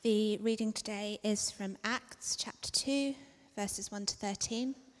The reading today is from Acts chapter 2, verses 1 to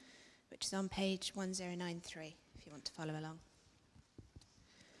 13, which is on page 1093, if you want to follow along.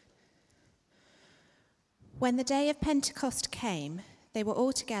 When the day of Pentecost came, they were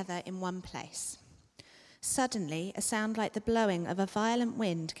all together in one place. Suddenly, a sound like the blowing of a violent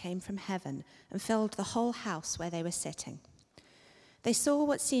wind came from heaven and filled the whole house where they were sitting. They saw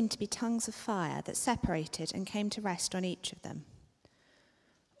what seemed to be tongues of fire that separated and came to rest on each of them.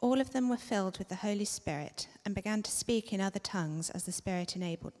 All of them were filled with the Holy Spirit and began to speak in other tongues as the Spirit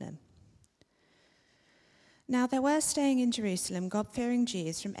enabled them. Now there were staying in Jerusalem God-fearing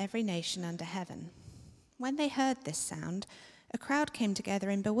Jews from every nation under heaven. When they heard this sound, a crowd came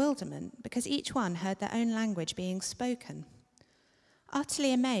together in bewilderment because each one heard their own language being spoken.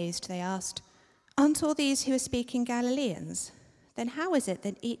 Utterly amazed, they asked, "Aren't all these who are speaking Galileans? Then how is it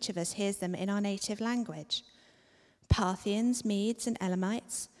that each of us hears them in our native language? Parthians, Medes and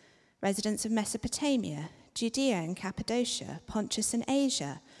Elamites, residents of Mesopotamia, Judea and Cappadocia, Pontus and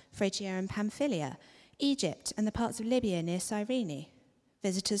Asia, Phrygia and Pamphylia, Egypt and the parts of Libya near Cyrene,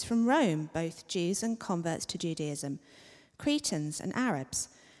 visitors from Rome, both Jews and converts to Judaism, Cretans and Arabs.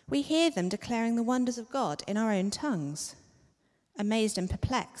 We hear them declaring the wonders of God in our own tongues." Amazed and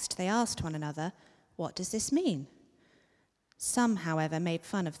perplexed, they asked one another, "What does this mean?" Some, however, made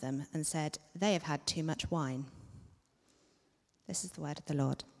fun of them and said, "They have had too much wine." This is the word of the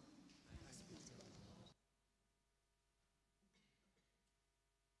Lord.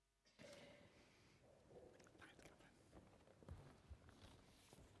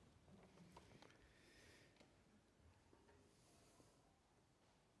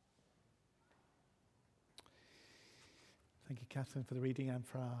 Thank you, Catherine, for the reading and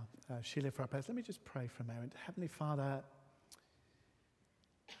for Sheila for our prayers. Let me just pray for a moment. Heavenly Father,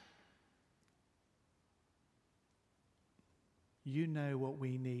 you know what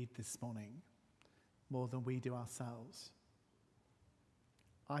we need this morning more than we do ourselves.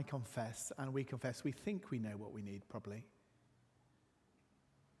 I confess, and we confess, we think we know what we need, probably.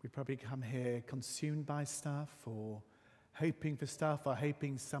 We probably come here consumed by stuff or hoping for stuff or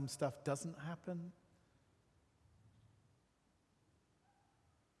hoping some stuff doesn't happen.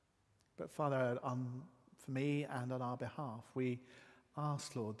 But Father, for me and on our behalf, we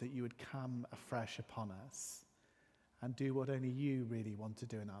ask, Lord, that you would come afresh upon us and do what only you really want to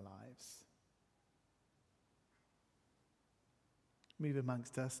do in our lives. Move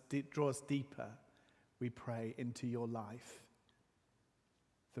amongst us, draw us deeper, we pray, into your life,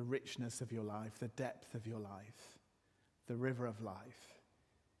 the richness of your life, the depth of your life, the river of life.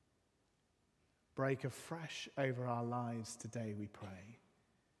 Break afresh over our lives today, we pray,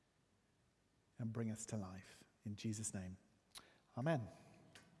 and bring us to life. In Jesus' name, amen.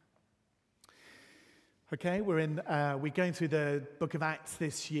 Okay, we're going through the book of Acts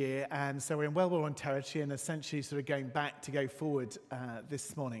this year, and so we're in well-worn territory and essentially sort of going back to go forward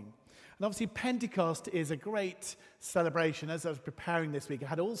this morning. And obviously Pentecost is a great celebration. As I was preparing this week, I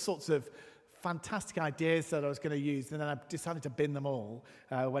had all sorts of fantastic ideas that I was going to use, and then I decided to bin them all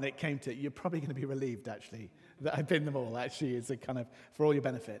when it came to it. You're probably going to be relieved, actually, that I bin them all, actually, is a kind of for all your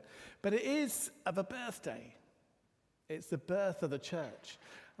benefit. But it is of a birthday. It's the birth of the church.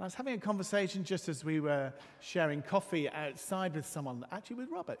 I was having a conversation just as we were sharing coffee outside with someone, actually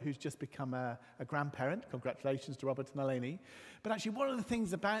with Robert, who's just become a grandparent. Congratulations to Robert and Eleni. But actually one of the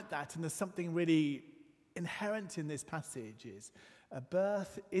things about that, and there's something really inherent in this passage, is a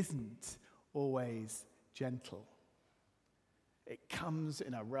birth isn't always gentle. It comes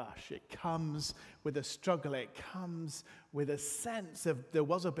in a rush. It comes with a struggle. It comes with a sense of there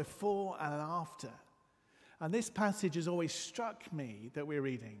was a before and an after. And this passage has always struck me that we're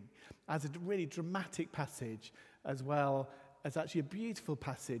reading as a really dramatic passage, as well as actually a beautiful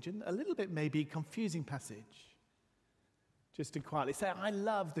passage and a little bit maybe confusing passage. Just to quietly say, I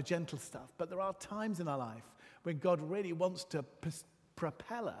love the gentle stuff, but there are times in our life when God really wants to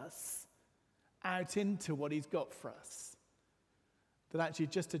propel us out into what he's got for us. That actually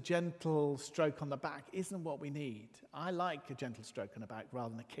just a gentle stroke on the back isn't what we need. I like a gentle stroke on the back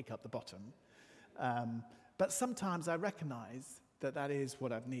rather than a kick up the bottom. But sometimes I recognize that that is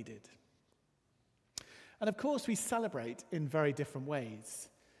what I've needed. And of course, we celebrate in very different ways.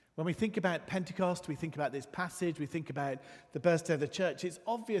 When we think about Pentecost, we think about this passage, we think about the birthday of the church, it's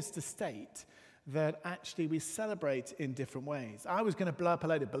obvious to state that actually we celebrate in different ways. I was going to blow up a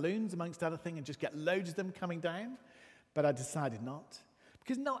load of balloons, amongst other things, and just get loads of them coming down, but I decided not,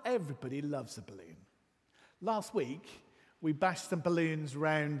 because not everybody loves a balloon. Last week, we bashed some balloons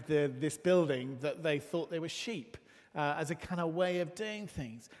around this building that they thought they were sheep as a kind of way of doing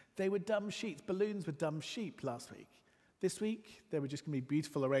things. They were dumb sheep. Balloons were dumb sheep last week. This week, there were just going to be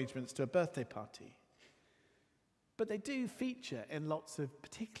beautiful arrangements to a birthday party. But they do feature in lots of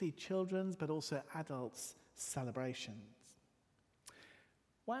particularly children's, but also adults' celebrations.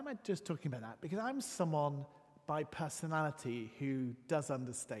 Why am I just talking about that? Because I'm someone by personality who does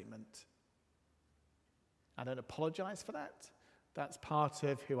understatement. I don't apologize for that. That's part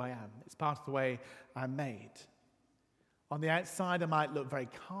of who I am. It's part of the way I'm made. On the outside, I might look very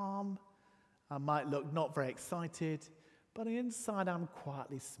calm. I might look not very excited. But on the inside, I'm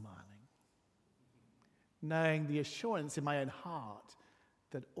quietly smiling, knowing the assurance in my own heart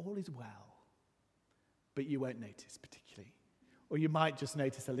that all is well. But you won't notice particularly. Or you might just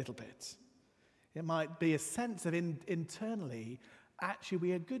notice a little bit. It might be a sense of internally, actually,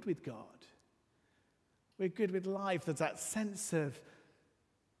 we are good with God. We're good with life. There's that sense of,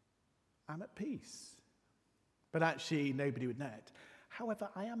 I'm at peace. But actually, nobody would know it. However,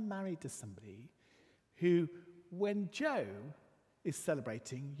 I am married to somebody who, when Joe is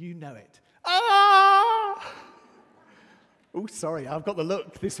celebrating, you know it. Ah! Oh, sorry, I've got the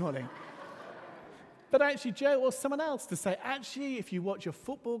look this morning. But actually, Joe or someone else to say, actually, if you watch a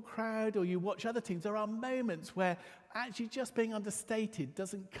football crowd or you watch other teams, there are moments where actually just being understated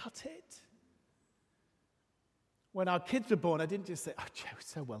doesn't cut it. When our kids were born, I didn't just say, oh, Joe,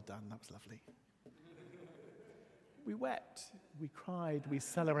 so well done, that was lovely. We wept, we cried, we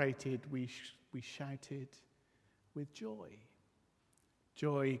celebrated, we shouted with joy.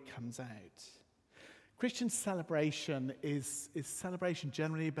 Joy comes out. Christian celebration is celebration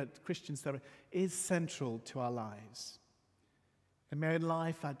generally, but Christian celebration is central to our lives. In my own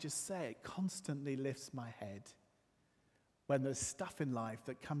life, I'd just say it constantly lifts my head when there's stuff in life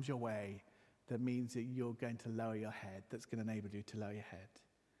that comes your way that means that you're going to lower your head, that's going to enable you to lower your head.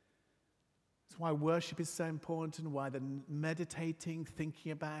 That's why worship is so important and why the meditating,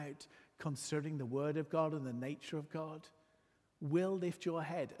 thinking about, considering the Word of God and the nature of God will lift your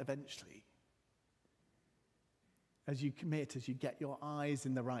head eventually. As you commit, as you get your eyes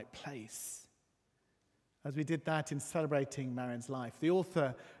in the right place. As we did that in celebrating Marion's life. The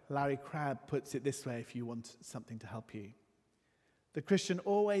author, Larry Crabb, puts it this way if you want something to help you. The Christian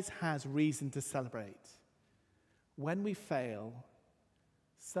always has reason to celebrate. When we fail,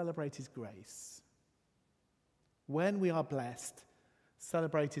 celebrate his grace. When we are blessed,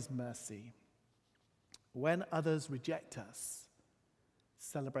 celebrate his mercy. When others reject us,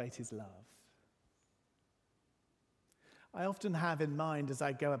 celebrate his love. I often have in mind as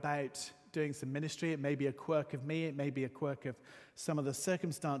I go about doing some ministry, it may be a quirk of me, it may be a quirk of some of the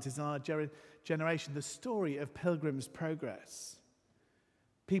circumstances in our generation, the story of Pilgrim's Progress.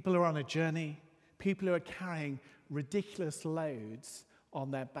 People are on a journey, people who are carrying ridiculous loads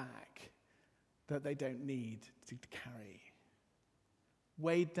on their back that they don't need to carry.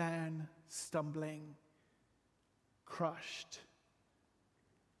 Weighed down, stumbling, crushed,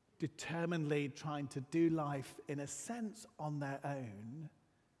 determinedly trying to do life in a sense on their own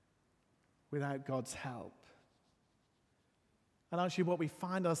without God's help. And actually what we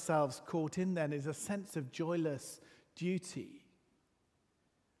find ourselves caught in then is a sense of joyless duty,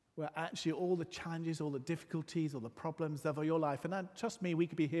 where actually all the challenges, all the difficulties, all the problems of your life, and trust me, we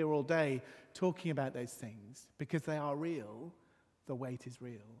could be here all day talking about those things because they are real, the weight is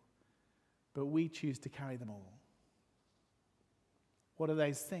real, but we choose to carry them all. What are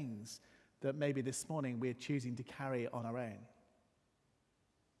those things that maybe this morning we're choosing to carry on our own?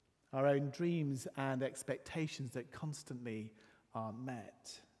 Our own dreams and expectations that constantly aren't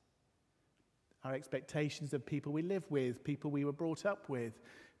met. Our expectations of people we live with, people we were brought up with,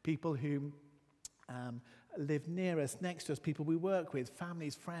 people who live near us, next to us, people we work with,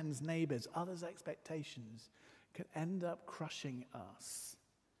 families, friends, neighbors, others' expectations can end up crushing us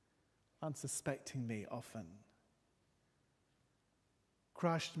unsuspectingly often.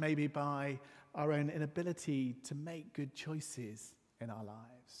 Crushed maybe by our own inability to make good choices in our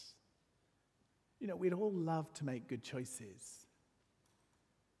lives. You know, we'd all love to make good choices.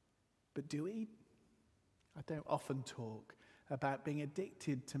 But do we? I don't often talk about being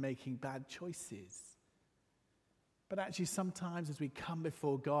addicted to making bad choices. But actually sometimes as we come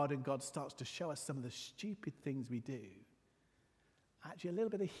before God and God starts to show us some of the stupid things we do, actually a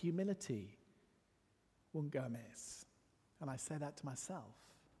little bit of humility won't go amiss. And I say that to myself.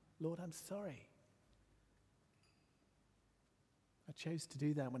 Lord, I'm sorry. I chose to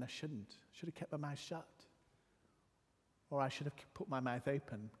do that when I shouldn't. I should have kept my mouth shut. Or I should have got my mouth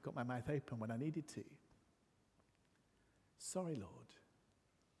open when I needed to. Sorry, Lord.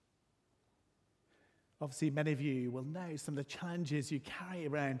 Obviously, many of you will know some of the challenges you carry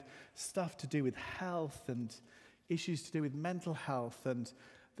around stuff to do with health and issues to do with mental health and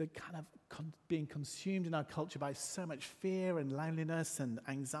the kind of being consumed in our culture by so much fear and loneliness and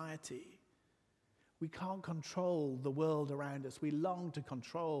anxiety. We can't control the world around us. We long to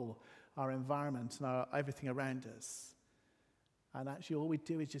control our environment and everything around us. And actually all we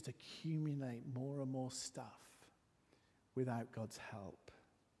do is just accumulate more and more stuff without God's help.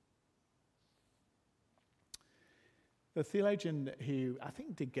 The theologian who I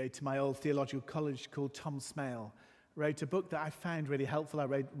think did go to my old theological college called Tom Smale wrote a book that I found really helpful. I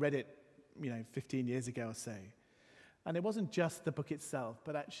read it 15 years ago or so. And it wasn't just the book itself,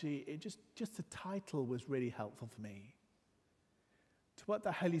 but actually just the title was really helpful for me. To what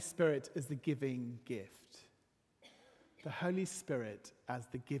the Holy Spirit is the giving gift. The Holy Spirit as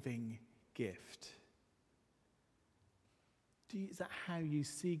the giving gift. Is that how you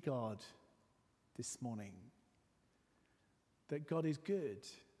see God this morning? That God is good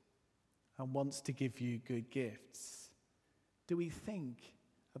and wants to give you good gifts? Do we think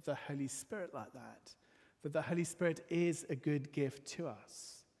of the Holy Spirit like that? That the Holy Spirit is a good gift to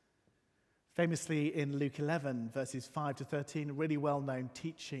us? Famously in Luke 11, verses 5 to 13, a really well-known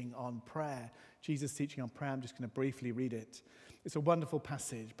teaching on prayer. Jesus' teaching on prayer, I'm just going to briefly read it. It's a wonderful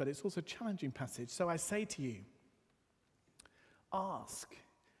passage, but it's also a challenging passage. So I say to you, ask,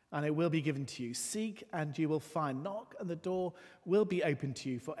 and it will be given to you. Seek, and you will find. Knock, and the door will be opened to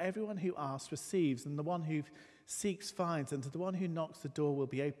you. For everyone who asks receives, and the one who seeks finds, and to the one who knocks the door will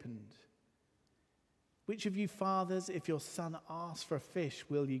be opened. Which of you fathers, if your son asks for a fish,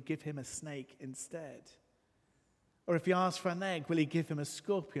 will you give him a snake instead? Or if he asks for an egg, will you give him a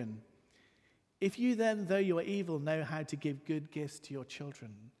scorpion? If you then, though you are evil, know how to give good gifts to your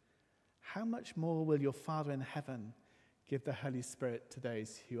children, how much more will your Father in heaven give the Holy Spirit to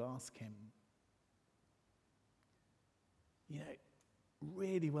those who ask him?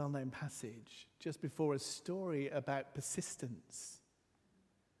 Really well-known passage just before a story about persistence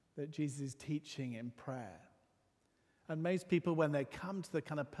that Jesus is teaching in prayer. And most people, when they come to the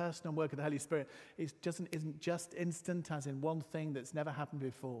kind of personal work of the Holy Spirit, it isn't just instant, as in one thing that's never happened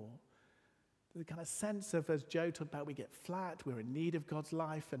before. The kind of sense of, as Joe talked about, we get flat, we're in need of God's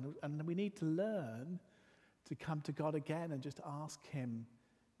life, and we need to learn to come to God again and just ask him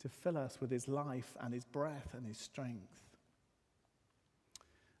to fill us with his life and his breath and his strength.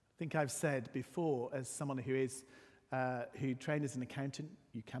 I think I've said before, as someone who trained as an accountant,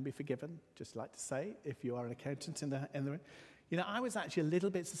 you can be forgiven, just like to say, if you are an accountant in the room. I was actually a little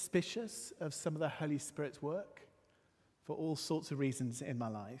bit suspicious of some of the Holy Spirit's work for all sorts of reasons in my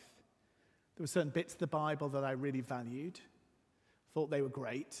life. There were certain bits of the Bible that I really valued, thought they were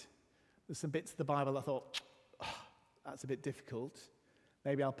great. There's some bits of the Bible I thought, that's a bit difficult.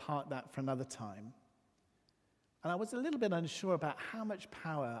 Maybe I'll park that for another time. And I was a little bit unsure about how much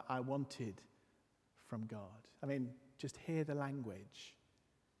power I wanted from God. I mean, just hear the language.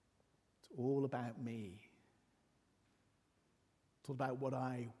 It's all about me. It's all about what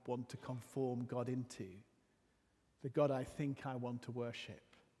I want to conform God into. The God I think I want to worship.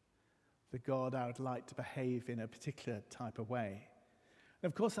 The God I would like to behave in a particular type of way.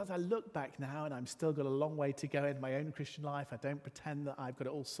 And of course, as I look back now, and I'm still got a long way to go in my own Christian life, I don't pretend that I've got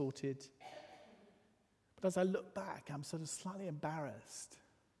it all sorted. But as I look back, I'm sort of slightly embarrassed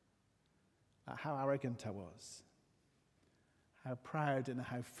at how arrogant I was, how proud and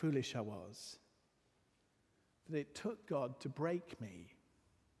how foolish I was. That it took God to break me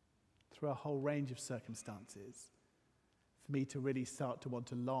through a whole range of circumstances for me to really start to want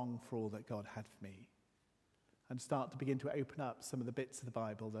to long for all that God had for me, and start to begin to open up some of the bits of the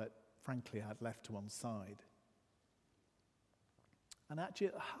Bible that, frankly, I'd left to one side. And actually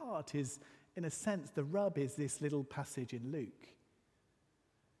at the heart is, in a sense, the rub is this little passage in Luke.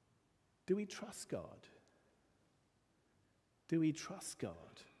 Do we trust God? Do we trust God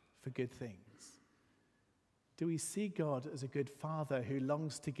for good things? Do we see God as a good Father who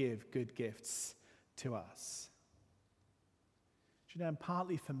longs to give good gifts to us? Do you know, and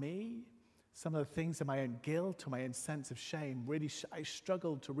partly for me, some of the things of my own guilt or my own sense of shame, really I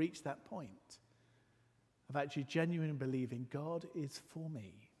struggled to reach that point of actually genuinely believing God is for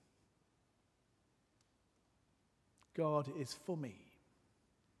me. God is for me,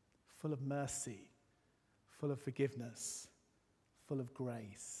 full of mercy, full of forgiveness, full of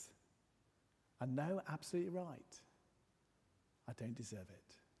grace. And no, absolutely right, I don't deserve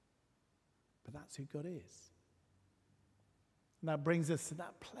it. But that's who God is. And that brings us to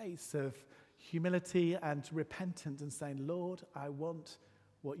that place of humility and repentance and saying, Lord, I want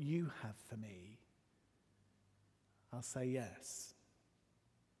what you have for me. I'll say yes.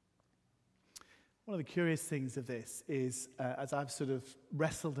 One of the curious things of this is, as I've sort of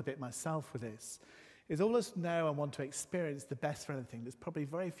wrestled a bit myself with this, is all of us know and want to experience the best for anything. There's probably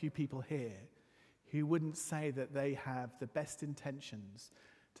very few people here who wouldn't say that they have the best intentions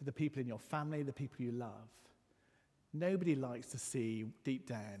to the people in your family, the people you love. Nobody likes to see deep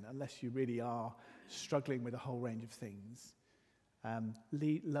down, unless you really are struggling with a whole range of things,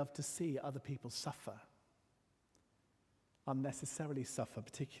 love to see other people suffer, unnecessarily suffer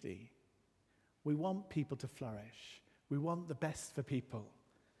particularly. We want people to flourish. We want the best for people.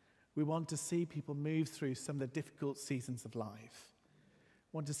 We want to see people move through some of the difficult seasons of life.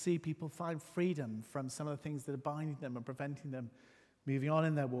 We want to see people find freedom from some of the things that are binding them and preventing them moving on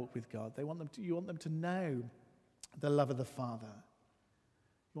in their walk with God. You want them to know the love of the Father.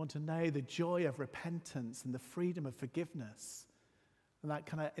 You want to know the joy of repentance and the freedom of forgiveness and that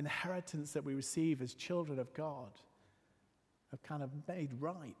kind of inheritance that we receive as children of God, of kind of made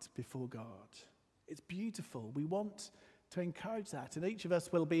right before God. It's beautiful. We want to encourage that. And each of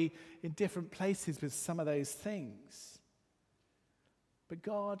us will be in different places with some of those things. But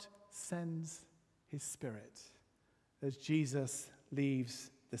God sends his Spirit as Jesus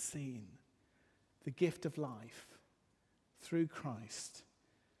leaves the scene. The gift of life through Christ,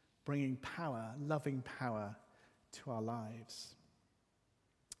 bringing power, loving power to our lives.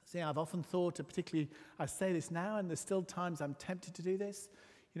 See, I've often thought, particularly, I say this now, and there's still times I'm tempted to do this.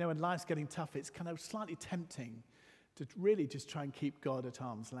 You know, when life's getting tough, it's kind of slightly tempting to really just try and keep God at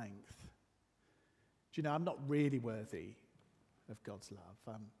arm's length. Do you know, I'm not really worthy of God's love.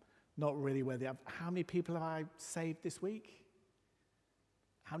 I'm not really worthy. How many people have I saved this week?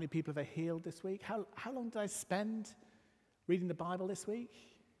 How many people have I healed this week? How long did I spend reading the Bible this week?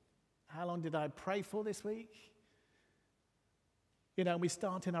 How long did I pray for this week? You know, we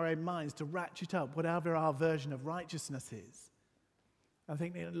start in our own minds to ratchet up whatever our version of righteousness is. I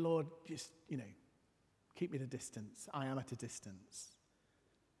think, Lord, just, keep me at a distance. I am at a distance.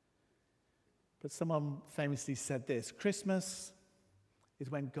 But someone famously said this: Christmas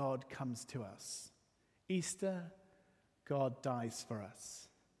is when God comes to us. Easter, God dies for us.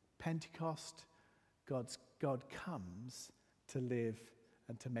 Pentecost, God comes to live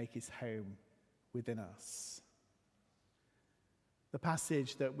and to make his home within us. The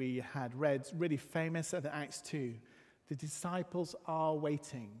passage that we had read is really famous at Acts 2. The disciples are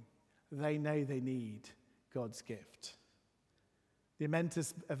waiting. They know they need God's gift. The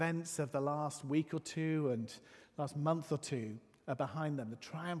momentous events of the last week or two and last month or two are behind them. The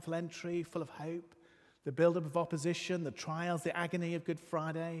triumphal entry, full of hope, the build-up of opposition, the trials, the agony of Good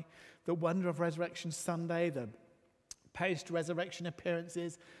Friday, the wonder of Resurrection Sunday, the post-resurrection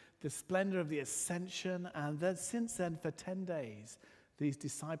appearances, the splendor of the ascension, and then since then, for 10 days, these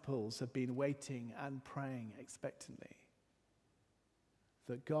disciples have been waiting and praying expectantly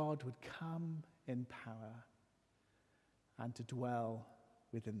that God would come in power and to dwell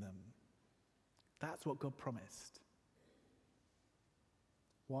within them. That's what God promised.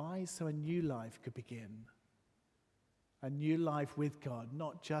 Why? So a new life could begin. A new life with God,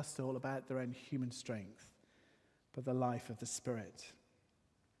 not just all about their own human strength, but the life of the Spirit.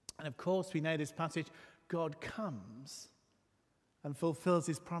 And of course, we know this passage, God comes and fulfills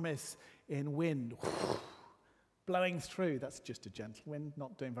his promise in wind, blowing through. That's just a gentle wind,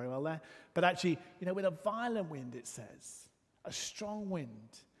 not doing very well there. But actually, with a violent wind, it says, a strong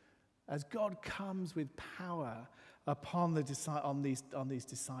wind, as God comes with power upon these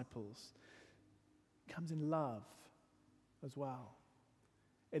disciples. It comes in love as well.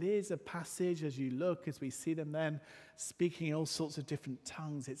 It is a passage, as you look, as we see them then speaking all sorts of different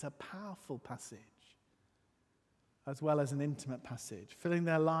tongues. It's a powerful passage, as well as an intimate passage, filling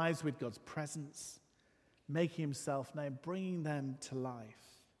their lives with God's presence, making himself known, bringing them to life.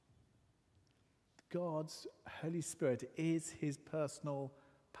 God's Holy Spirit is his personal,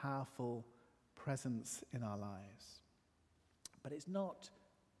 powerful presence in our lives. But it's not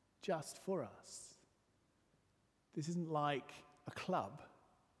just for us. This isn't like a club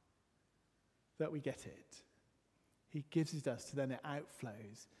that we get it. He gives it us, so then it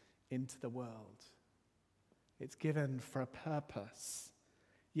outflows into the world. It's given for a purpose.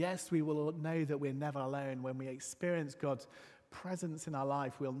 Yes, we will know that we're never alone. When we experience God's presence in our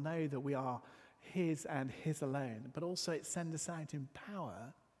life, we'll know that we are his and his alone. But also it sends us out in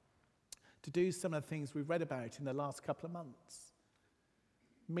power to do some of the things we've read about in the last couple of months.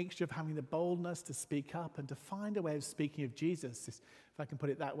 Mixture of having the boldness to speak up and to find a way of speaking of Jesus, if I can put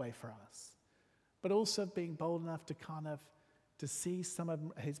it that way for us. But also being bold enough to see some of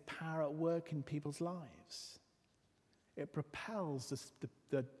his power at work in people's lives. It propels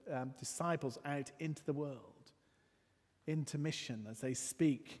the disciples out into the world, into mission as they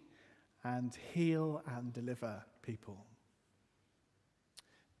speak and heal and deliver people.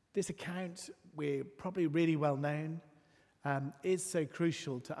 This account, we're probably really well known, is so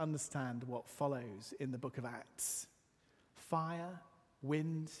crucial to understand what follows in the book of Acts. Fire,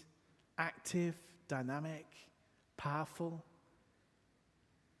 wind, active, dynamic, powerful.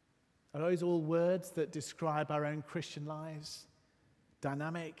 Are those all words that describe our own Christian lives?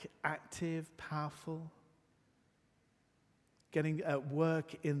 Dynamic, active, powerful. Getting at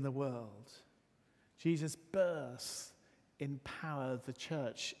work in the world. Jesus bursts in power the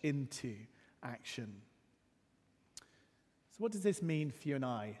church into action. So what does this mean for you and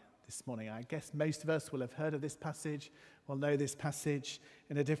I this morning? I guess most of us will have heard of this passage, will know this passage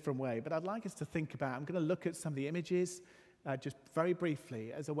in a different way. But I'd like us to think about, I'm going to look at some of the images just very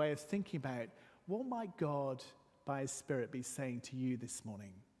briefly as a way of thinking about what might God, by his Spirit, be saying to you this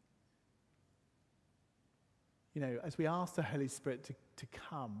morning. You know, as we ask the Holy Spirit to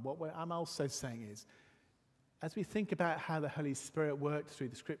come, I'm also saying is, as we think about how the Holy Spirit worked through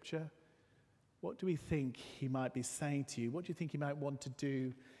the Scripture, what do we think he might be saying to you? What do you think he might want to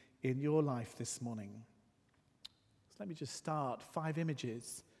do in your life this morning? So let me just start 5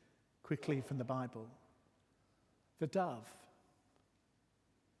 images quickly from the Bible. The dove.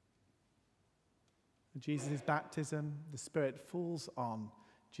 In Jesus' baptism, the Spirit falls on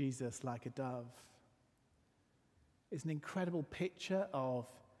Jesus like a dove. It's an incredible picture of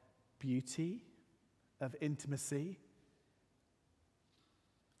beauty, of intimacy.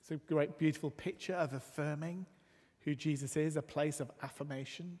 It's a great, beautiful picture of affirming who Jesus is, a place of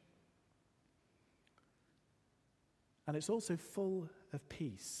affirmation. And it's also full of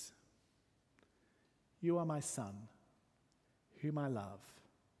peace. You are my Son, whom I love.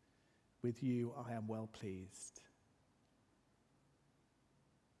 With you I am well pleased.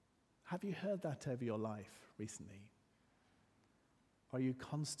 Have you heard that over your life recently? Are you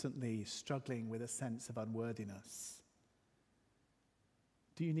constantly struggling with a sense of unworthiness?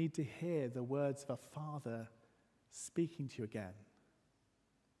 Do you need to hear the words of a father speaking to you again?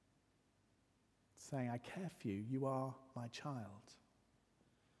 Saying, I care for you, you are my child.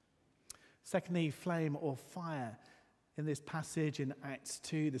 Secondly, flame or fire. In this passage in Acts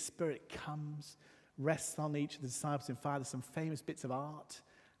 2, the Spirit comes, rests on each of the disciples in fire. There's some famous bits of art,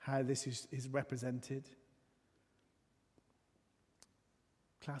 how this is represented.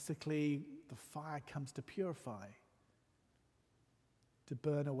 Classically, the fire comes to purify, to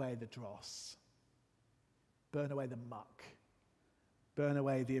burn away the dross, burn away the muck, burn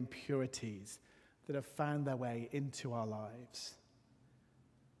away the impurities that have found their way into our lives.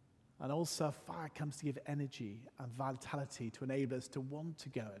 And also, fire comes to give energy and vitality to enable us to want to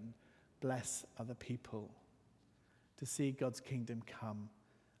go and bless other people, to see God's kingdom come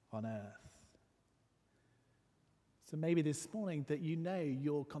on earth. So maybe this morning that you know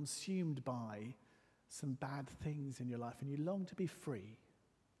you're consumed by some bad things in your life and you long to be free.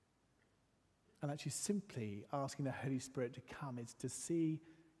 And actually simply asking the Holy Spirit to come is to see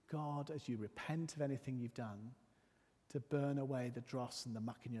God as you repent of anything you've done, to burn away the dross and the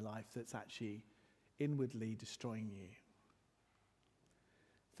muck in your life that's actually inwardly destroying you.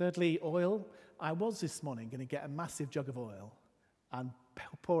 Thirdly, oil. I was this morning going to get a massive jug of oil and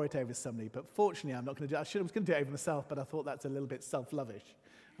pour it over somebody, but fortunately I'm not going to do it. I was going to do it over myself, but I thought that's a little bit self-lovish,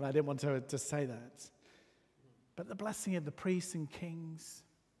 and I didn't want to say that. But the blessing of the priests and kings,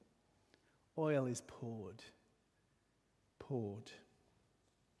 oil is poured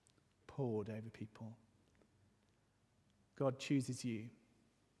over people. God chooses you.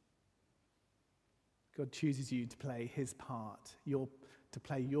 God chooses you to play his part, to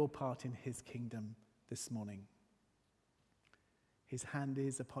play your part in his kingdom this morning. His hand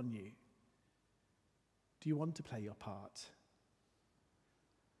is upon you. Do you want to play your part?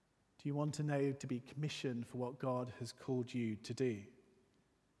 Do you want to know to be commissioned for what God has called you to do?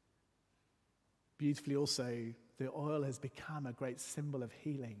 Beautifully also, the oil has become a great symbol of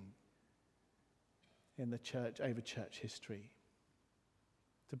healing in the church, over church history,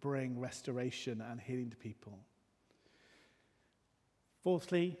 to bring restoration and healing to people.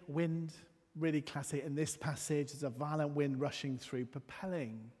 Fourthly, wind. Really classic in this passage. There's a violent wind rushing through,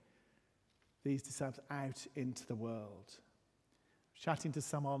 propelling these disciples out into the world. Chatting to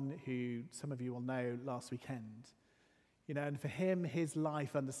someone who some of you will know last weekend. You know, and for him, his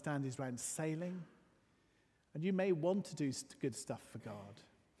life, understand, is around sailing. And you may want to do good stuff for God,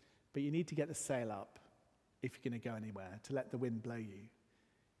 but you need to get the sail up if you're going to go anywhere, to let the wind blow you.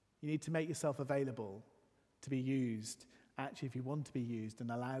 You need to make yourself available to be used, actually, if you want to be used,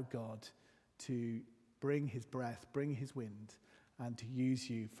 and allow God to bring his breath, bring his wind, and to use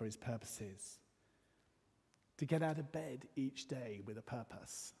you for his purposes. To get out of bed each day with a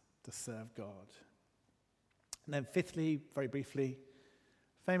purpose, to serve God. And then fifthly, very briefly,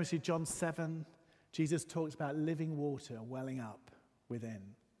 Famously, John 7, Jesus talks about living water welling up within,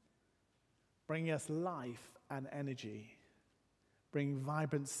 bringing us life and energy, bringing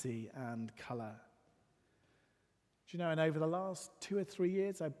vibrancy and colour. Do you know, and over the last 2 or 3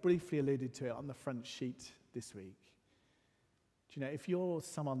 years, I briefly alluded to it on the front sheet this week. Do you know, if you're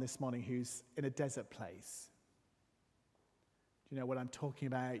someone this morning who's in a desert place, do you know what I'm talking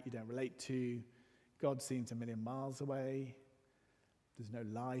about? You don't relate to, God seems a million miles away, there's no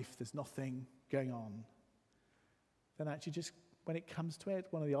life, there's nothing going on, then actually just when it comes to it,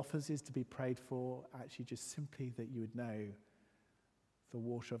 one of the offers is to be prayed for, actually just simply that you would know the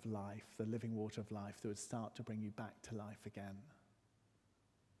water of life, the living water of life that would start to bring you back to life again.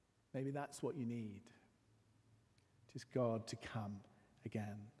 Maybe that's what you need. Just God to come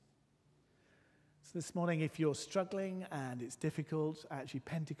again. So this morning, if you're struggling and it's difficult, actually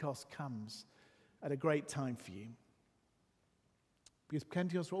Pentecost comes at a great time for you. Because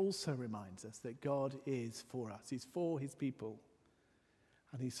Pentecost also reminds us that God is for us. He's for his people.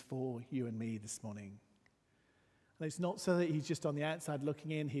 And he's for you and me this morning. And it's not so that he's just on the outside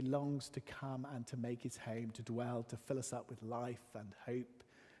looking in. He longs to come and to make his home, to dwell, to fill us up with life and hope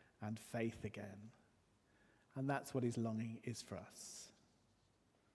and faith again. And that's what his longing is for us.